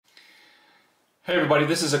Hey everybody,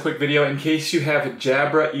 this is a quick video in case you have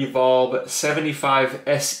Jabra Evolve 75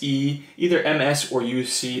 SE, either MS or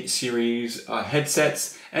UC series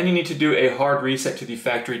headsets, and you need to do a hard reset to the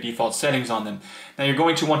factory default settings on them. Now you're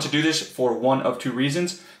going to want to do this for one of two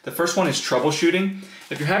reasons. The first one is troubleshooting.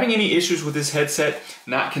 If you're having any issues with this headset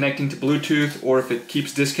not connecting to Bluetooth, or if it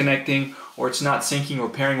keeps disconnecting, or it's not syncing or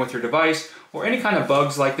pairing with your device, or any kind of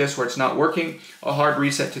bugs like this where it's not working, a hard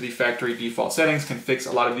reset to the factory default settings can fix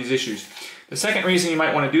a lot of these issues. The second reason you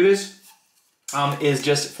might want to do this is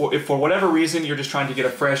just if for whatever reason you're just trying to get a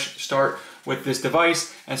fresh start with this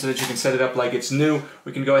device, and so that you can set it up like it's new,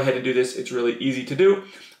 we can go ahead and do this. It's really easy to do.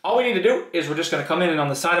 All we need to do is we're just going to come in, and on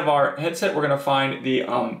the side of our headset we're going to find the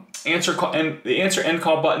answer end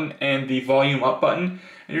call button and the volume up button,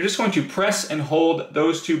 and you're just going to press and hold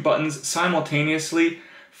those two buttons simultaneously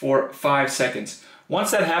for 5 seconds.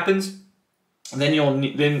 Once that happens,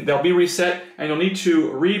 then they'll be reset, and you'll need to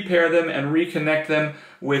repair them and reconnect them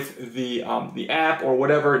with the app or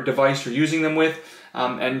whatever device you're using them with,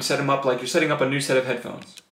 and set them up like you're setting up a new set of headphones.